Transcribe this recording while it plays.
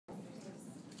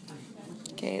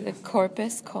Okay, the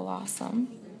corpus callosum,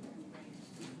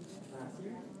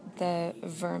 the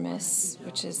vermis,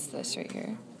 which is this right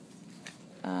here,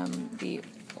 I did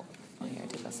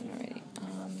this one already,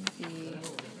 the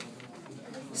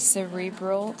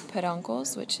cerebral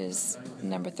peduncles, which is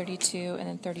number 32 and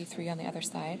then 33 on the other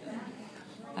side,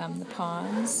 the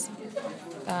pons,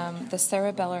 the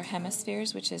cerebellar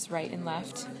hemispheres, which is right and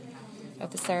left of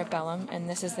the cerebellum, and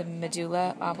this is the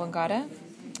medulla oblongata,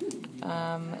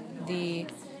 the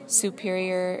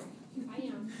superior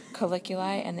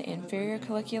colliculi and the inferior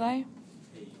colliculi,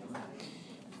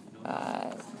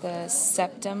 the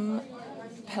septum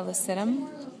pellucidum,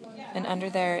 and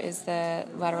under there is the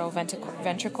lateral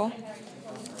ventricle,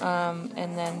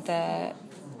 and then the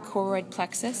choroid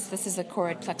plexus. This is the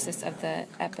choroid plexus of the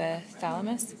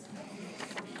hypothalamus,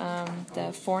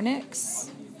 the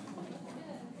fornix,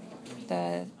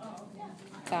 the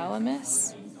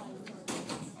thalamus,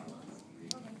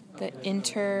 the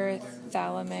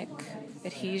interthalamic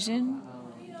adhesion,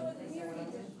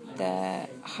 the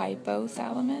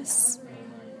hypothalamus,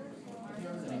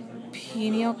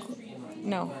 pineal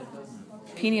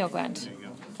gland,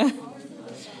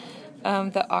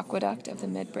 the aqueduct of the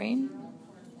midbrain,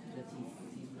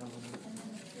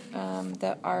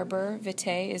 the arbor,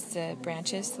 vitae is the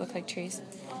branches, look like trees,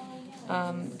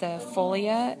 the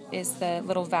folia is the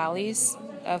little valleys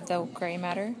of the gray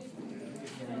matter,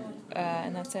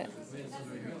 and that's it.